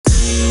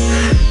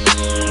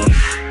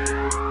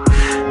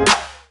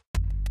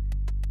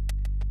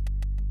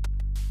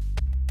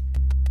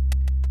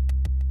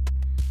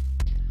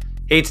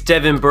Hey, it's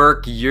Devin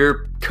Burke,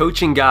 your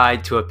coaching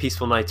guide to a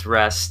peaceful night's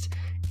rest.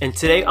 And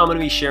today I'm going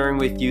to be sharing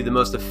with you the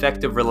most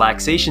effective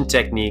relaxation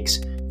techniques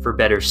for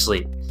better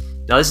sleep.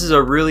 Now, this is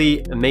a really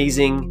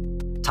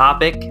amazing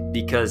topic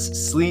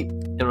because sleep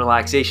and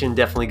relaxation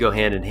definitely go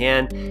hand in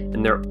hand.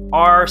 And there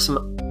are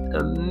some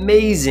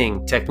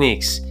amazing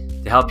techniques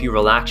to help you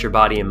relax your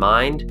body and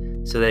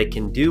mind so that it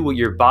can do what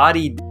your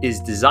body is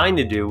designed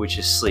to do, which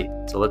is sleep.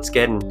 So let's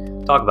get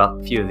and talk about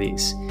a few of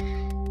these.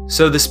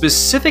 So the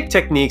specific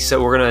techniques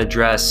that we're going to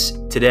address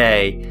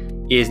today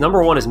is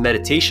number one is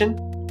meditation.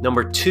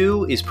 Number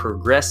two is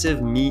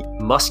progressive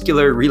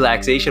muscular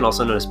relaxation,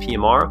 also known as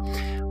PMR.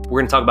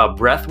 We're going to talk about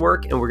breath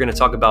work, and we're going to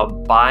talk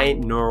about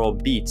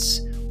binaural beats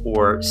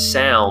or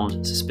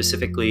sound,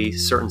 specifically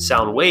certain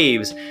sound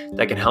waves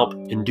that can help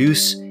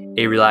induce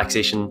a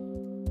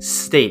relaxation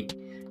state.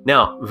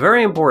 Now,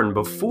 very important,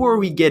 before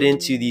we get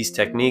into these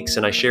techniques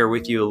and I share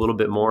with you a little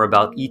bit more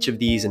about each of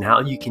these and how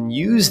you can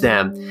use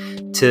them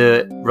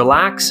to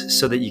relax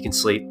so that you can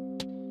sleep,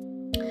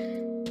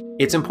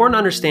 it's important to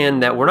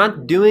understand that we're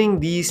not doing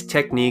these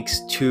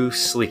techniques to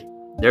sleep.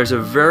 There's a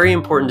very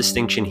important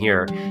distinction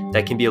here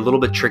that can be a little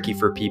bit tricky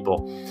for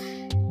people.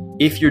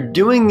 If you're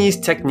doing these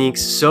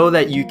techniques so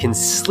that you can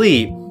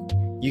sleep,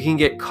 you can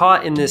get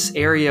caught in this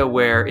area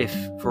where if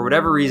for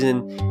whatever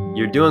reason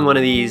you're doing one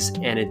of these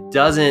and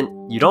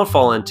you don't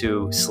fall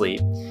into sleep,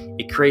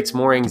 it creates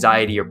more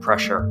anxiety or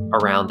pressure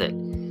around it.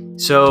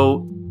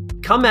 So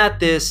come at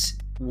this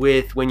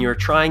with, when you're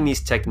trying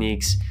these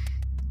techniques,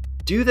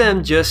 do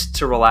them just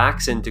to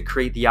relax and to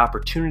create the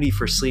opportunity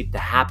for sleep to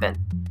happen.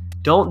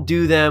 Don't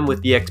do them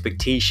with the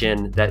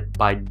expectation that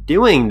by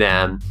doing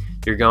them,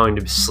 you're going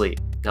to sleep.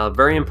 Now,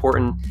 very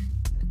important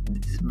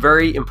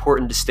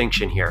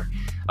distinction here.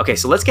 Okay,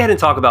 so let's go ahead and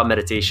talk about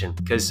meditation,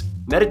 because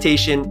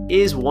meditation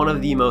is one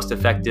of the most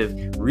effective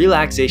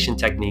relaxation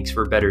techniques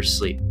for better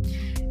sleep.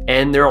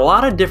 And there are a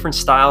lot of different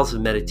styles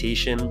of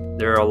meditation.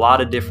 There are a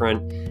lot of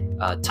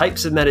different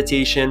types of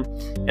meditation.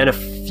 And a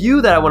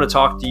few that I want to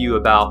talk to you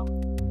about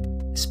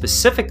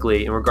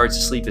specifically in regards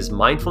to sleep is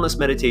mindfulness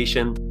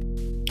meditation,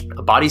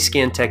 a body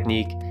scan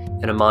technique,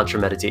 and a mantra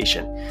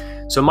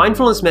meditation. So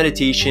mindfulness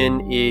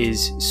meditation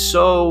is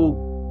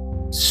so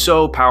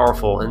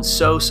powerful and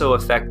so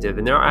effective.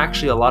 And there are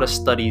actually a lot of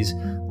studies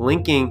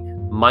linking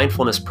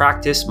mindfulness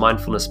practice,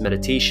 mindfulness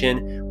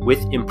meditation with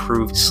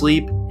improved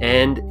sleep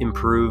and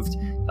improved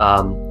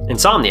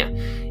insomnia.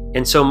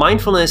 And so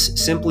mindfulness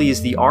simply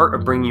is the art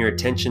of bringing your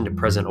attention to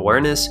present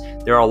awareness.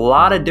 There are a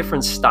lot of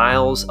different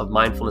styles of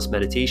mindfulness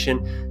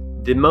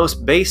meditation. The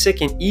most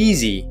basic and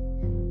easy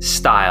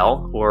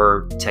style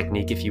or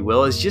technique, if you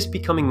will, is just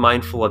becoming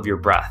mindful of your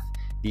breath,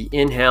 the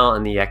inhale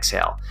and the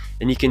exhale.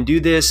 And you can do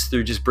this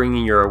through just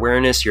bringing your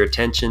awareness, your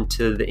attention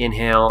to the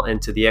inhale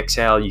and to the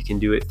exhale. You can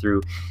do it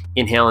through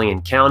inhaling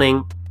and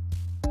counting.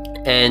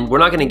 And we're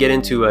not going to get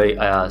into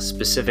a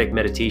specific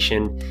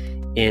meditation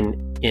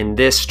in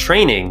this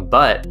training,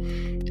 but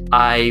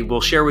I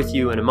will share with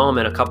you in a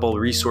moment a couple of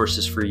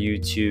resources for you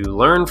to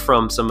learn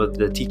from some of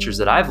the teachers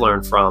that I've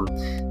learned from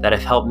that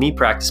have helped me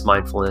practice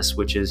mindfulness,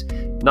 which has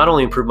not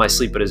only improved my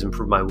sleep, but has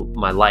improved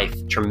my life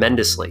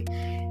tremendously.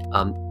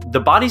 The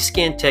body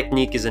scan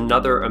technique is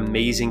another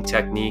amazing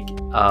technique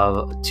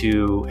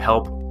to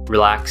help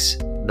relax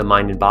the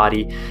mind and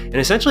body. And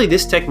essentially,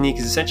 this technique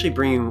is essentially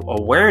bringing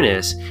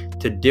awareness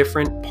to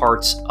different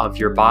parts of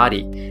your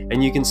body.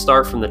 And you can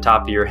start from the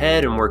top of your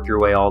head and work your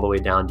way all the way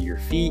down to your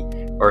feet.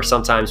 Or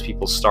sometimes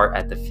people start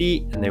at the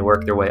feet and they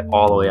work their way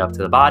all the way up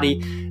to the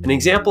body. An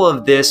example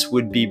of this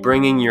would be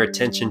bringing your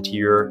attention to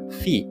your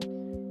feet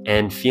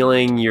and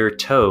feeling your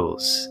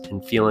toes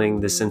and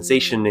feeling the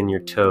sensation in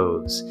your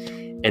toes,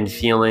 and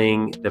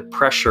feeling the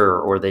pressure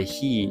or the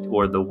heat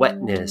or the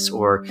wetness,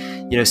 or,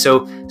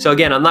 so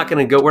again, we're not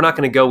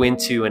going to go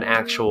into an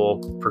actual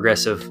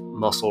progressive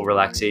muscle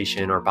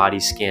relaxation or body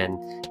scan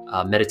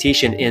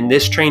meditation in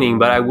this training,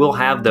 but I will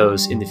have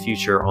those in the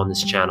future on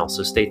this channel.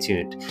 So stay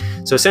tuned.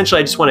 So essentially,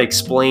 I just want to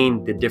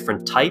explain the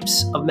different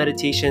types of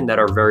meditation that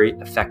are very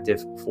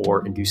effective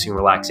for inducing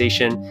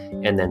relaxation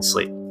and then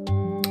sleep.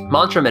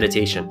 Mantra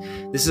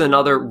meditation. This is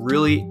another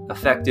really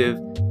effective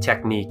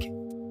technique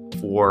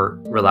for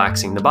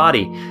relaxing the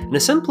body.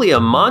 And simply a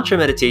mantra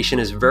meditation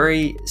is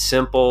very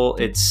simple.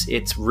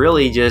 It's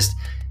really just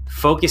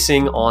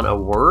focusing on a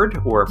word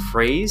or a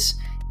phrase,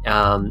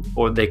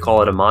 or they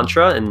call it a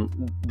mantra.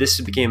 And this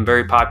became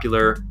very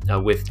popular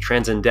with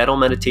transcendental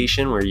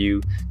meditation, where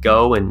you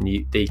go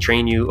and they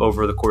train you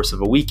over the course of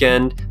a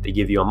weekend. They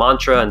give you a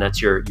mantra, and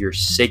that's your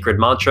sacred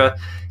mantra.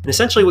 And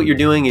essentially what you're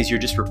doing is you're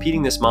just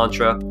repeating this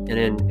mantra. And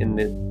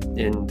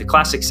in the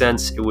classic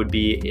sense, it would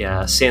be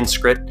a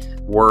Sanskrit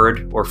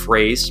word or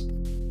phrase,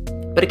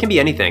 but it can be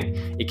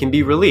anything. It can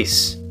be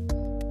release,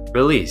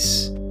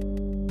 release,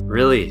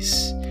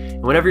 release.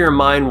 And whenever your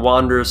mind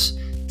wanders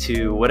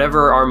to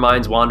whatever our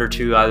minds wander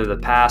to, either the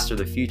past or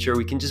the future,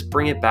 we can just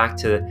bring it back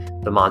to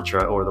the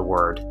mantra or the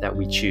word that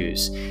we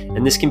choose.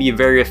 And this can be a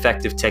very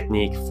effective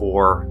technique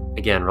for,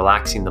 again,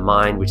 relaxing the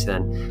mind, which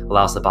then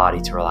allows the body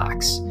to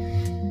relax.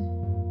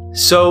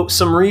 So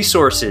some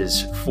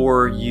resources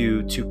for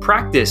you to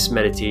practice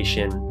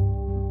meditation.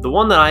 The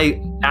one that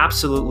I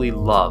absolutely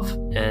love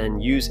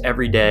and use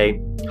every day,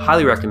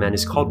 highly recommend,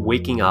 is called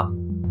Waking Up.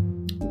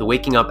 The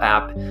Waking Up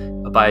app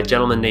by a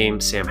gentleman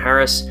named Sam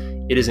Harris.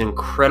 It is an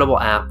incredible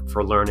app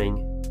for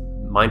learning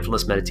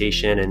mindfulness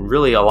meditation and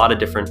really a lot of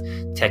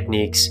different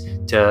techniques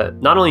to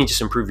not only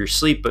just improve your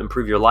sleep, but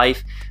improve your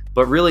life,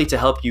 but really to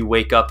help you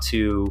wake up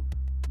to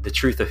the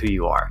truth of who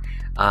you are.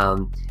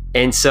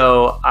 And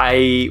so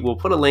I will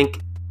put a link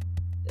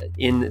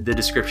in the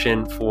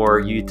description for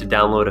you to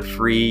download a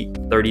free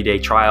 30-day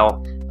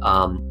trial.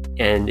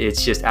 And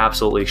it's just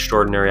absolutely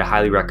extraordinary. I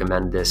highly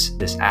recommend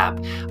this app.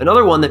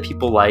 Another one that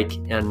people like,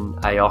 and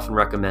I often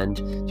recommend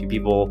to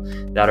people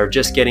that are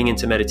just getting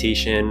into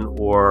meditation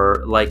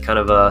or like kind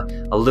of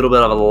a little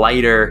bit of a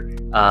lighter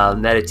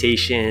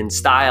meditation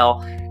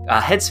style,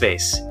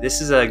 Headspace.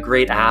 This is a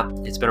great app.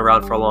 It's been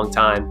around for a long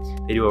time.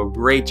 They do a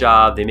great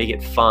job. They make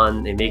it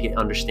fun. They make it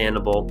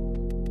understandable.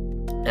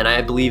 And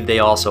I believe they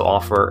also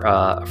offer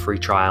a free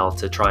trial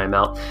to try them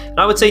out. And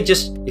I would say,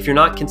 just if you're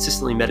not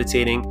consistently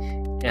meditating,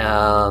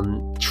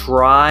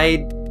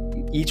 try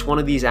each one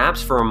of these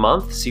apps for a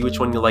month, see which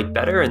one you like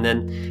better, and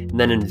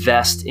then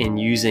invest in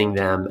using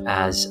them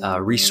as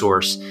a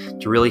resource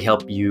to really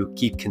help you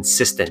keep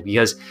consistent.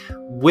 Because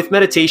with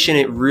meditation,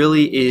 it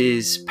really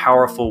is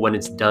powerful when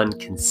it's done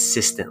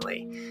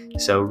consistently.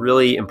 So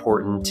really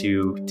important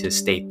to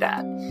state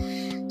that.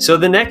 So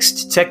the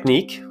next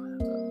technique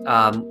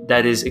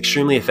that is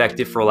extremely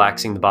effective for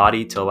relaxing the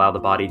body, to allow the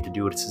body to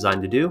do what it's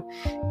designed to do,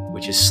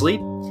 which is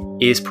sleep,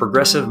 is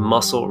progressive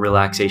muscle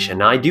relaxation.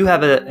 Now, I do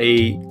have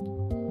a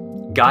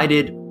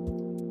guided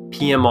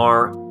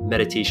PMR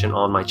meditation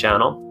on my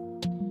channel,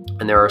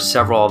 and there are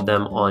several of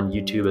them on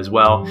YouTube as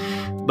well.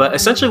 But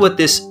essentially what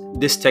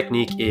this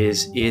technique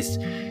is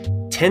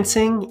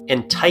tensing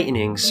and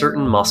tightening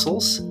certain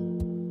muscles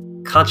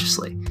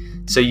consciously.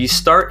 So you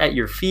start at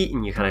your feet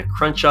and you kind of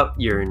crunch up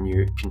and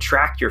you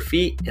contract your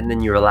feet, and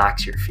then you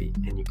relax your feet,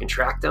 and you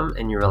contract them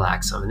and you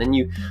relax them. And then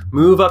you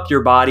move up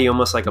your body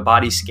almost like a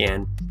body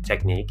scan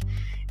technique.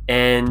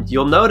 And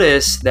you'll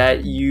notice that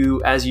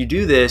as you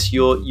do this,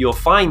 you'll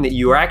find that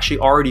you are actually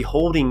already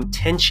holding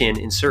tension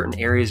in certain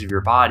areas of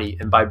your body.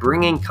 And by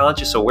bringing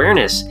conscious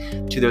awareness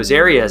to those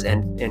areas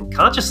and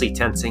consciously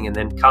tensing and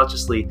then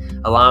consciously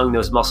allowing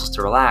those muscles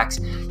to relax,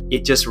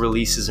 it just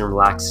releases and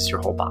relaxes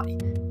your whole body.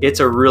 It's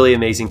a really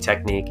amazing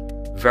technique,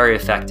 very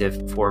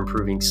effective for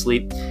improving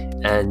sleep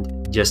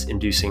and just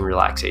inducing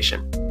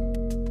relaxation.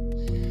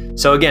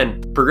 So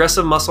again,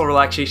 progressive muscle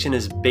relaxation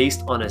is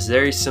based on a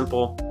very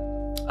simple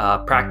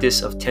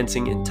practice of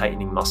tensing and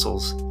tightening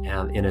muscles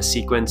in a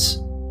sequence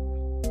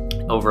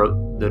over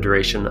the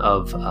duration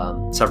of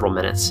several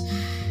minutes.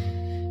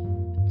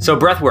 So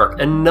breath work,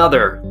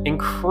 another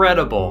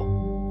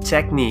incredible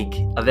technique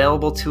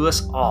available to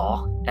us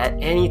all at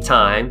any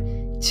time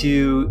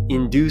to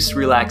induce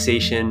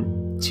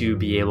relaxation, to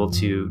be able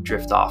to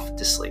drift off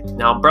to sleep.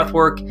 Now, breath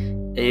work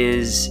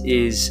is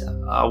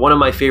one of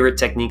my favorite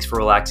techniques for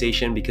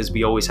relaxation, because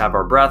we always have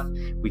our breath.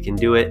 We can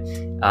do it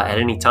at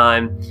any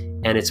time,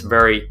 and it's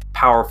very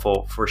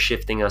powerful for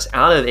shifting us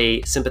out of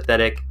a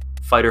sympathetic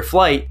fight or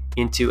flight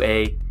into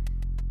a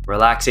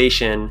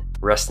relaxation,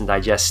 rest and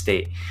digest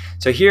state.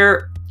 So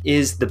here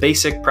is the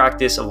basic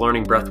practice of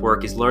learning breath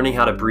work, is learning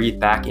how to breathe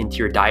back into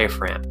your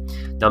diaphragm.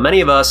 Now,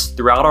 many of us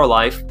throughout our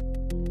life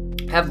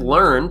have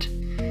learned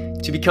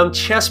to become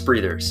chest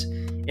breathers.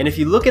 And if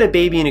you look at a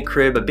baby in a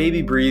crib, a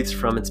baby breathes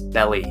from its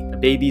belly. The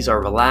babies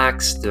are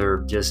relaxed, they're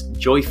just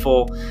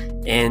joyful.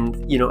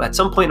 And at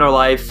some point in our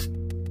life,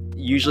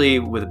 usually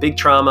with a big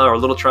trauma or a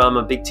little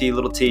trauma, big T,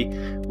 little t,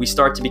 we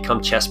start to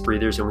become chest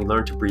breathers, and we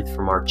learn to breathe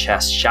from our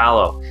chest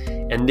shallow.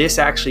 And this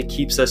actually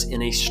keeps us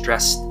in a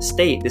stressed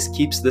state. This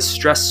keeps the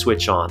stress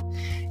switch on.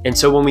 And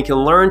so when we can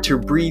learn to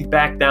breathe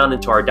back down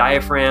into our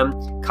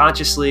diaphragm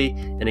consciously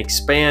and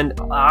expand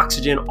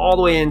oxygen all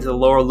the way into the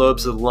lower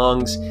lobes of the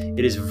lungs,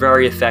 it is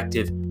very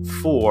effective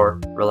for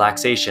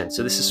relaxation.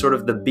 So this is sort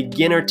of the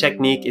beginner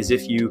technique. Is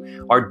if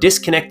you are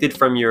disconnected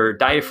from your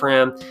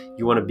diaphragm,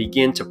 you want to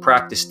begin to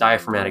practice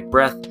diaphragmatic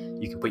breath.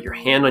 You can put your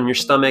hand on your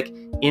stomach,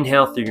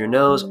 inhale through your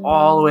nose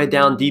all the way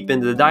down deep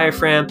into the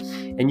diaphragm,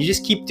 and you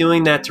just keep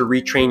doing that to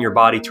retrain your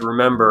body to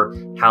remember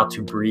how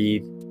to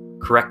breathe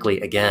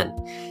correctly again.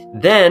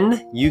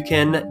 Then you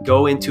can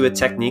go into a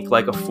technique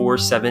like a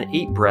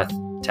 4-7-8 breath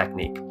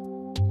technique.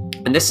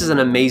 And this is an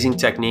amazing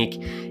technique.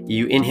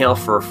 You inhale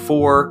for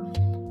 4,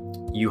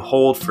 you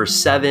hold for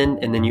 7,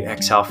 and then you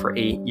exhale for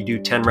 8. You do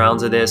 10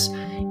 rounds of this.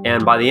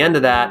 And by the end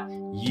of that,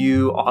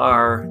 you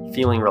are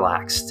feeling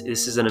relaxed.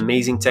 This is an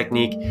amazing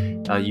technique.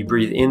 You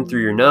breathe in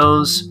through your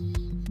nose,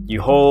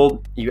 you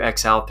hold, you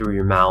exhale through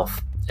your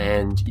mouth.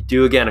 And you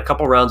do, again, a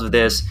couple rounds of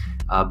this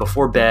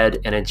before bed,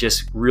 and it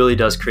just really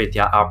does create the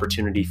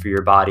opportunity for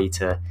your body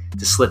to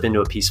slip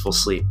into a peaceful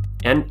sleep.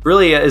 And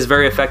really is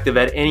very effective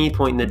at any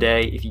point in the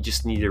day if you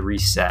just need to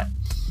reset.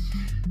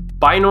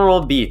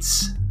 Binaural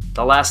beats,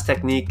 the last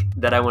technique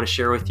that I want to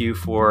share with you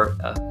for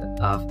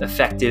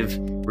effective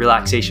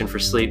relaxation for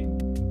sleep.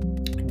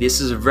 This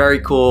is a very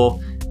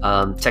cool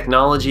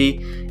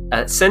technology.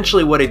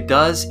 Essentially what it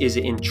does is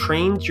it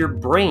entrains your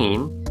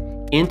brain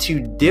into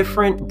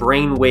different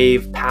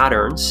brainwave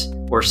patterns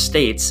or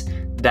states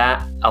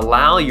that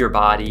allow your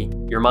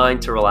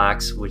mind to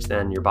relax, which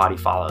then your body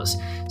follows.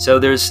 So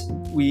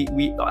we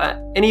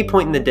at any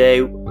point in the day,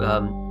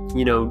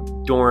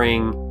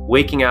 during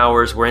waking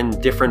hours, we're in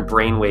different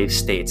brainwave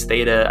states,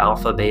 theta,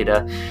 alpha,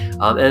 beta,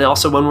 and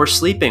also when we're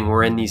sleeping,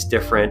 we're in these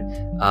different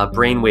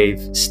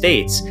brainwave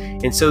states.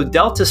 And so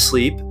delta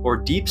sleep or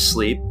deep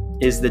sleep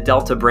is the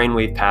delta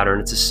brainwave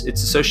pattern. It's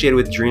associated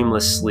with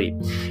dreamless sleep.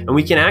 And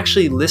we can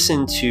actually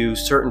listen to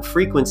certain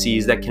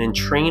frequencies that can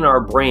entrain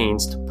our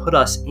brains to put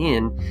us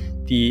in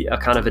the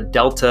kind of a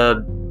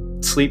delta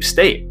sleep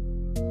state.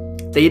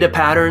 Theta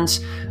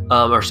patterns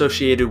are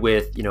associated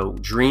with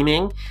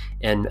dreaming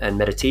and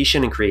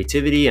meditation and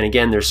creativity. And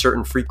again, there's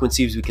certain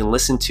frequencies we can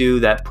listen to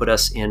that put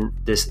us in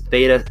this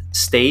theta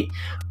state.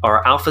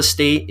 Our alpha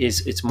state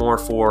it's more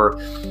for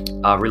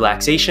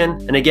relaxation.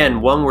 And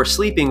again, when we're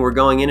sleeping, we're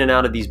going in and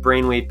out of these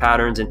brainwave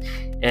patterns, and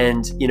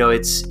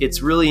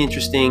it's really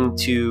interesting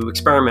to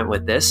experiment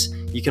with this.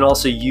 You can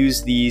also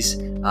use these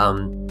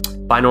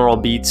binaural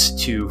beats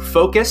to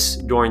focus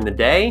during the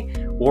day,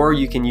 or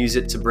you can use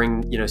it to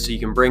bring, so you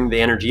can bring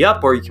the energy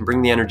up or you can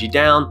bring the energy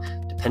down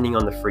depending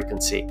on the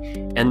frequency.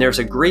 And there's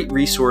a great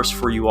resource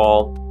for you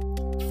all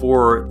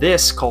for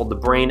this called the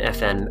Brain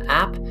FM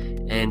app.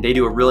 And they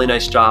do a really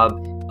nice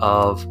job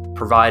of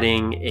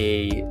providing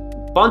a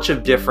bunch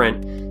of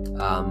different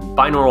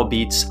binaural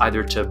beats,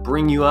 either to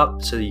bring you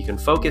up so that you can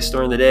focus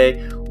during the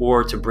day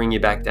or to bring you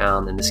back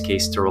down, in this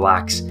case, to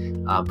relax,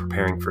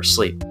 preparing for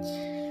sleep.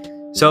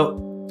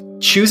 So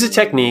choose a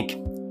technique,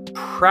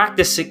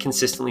 practice it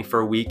consistently for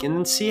a week, and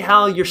then see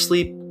how your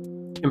sleep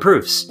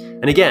improves.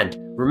 And again,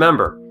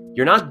 remember,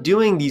 you're not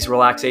doing these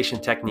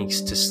relaxation techniques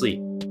to sleep.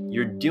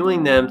 You're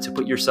doing them to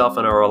put yourself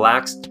in a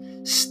relaxed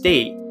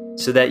state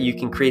so that you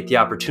can create the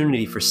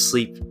opportunity for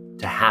sleep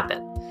to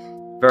happen.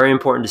 Very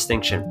important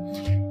distinction.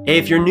 Hey,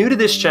 if you're new to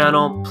this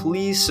channel,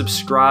 please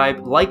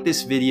subscribe, like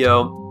this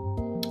video,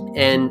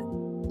 and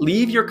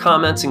leave your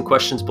comments and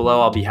questions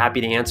below. I'll be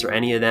happy to answer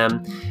any of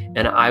them,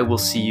 and I will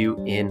see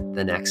you in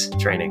the next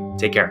training.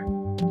 Take care.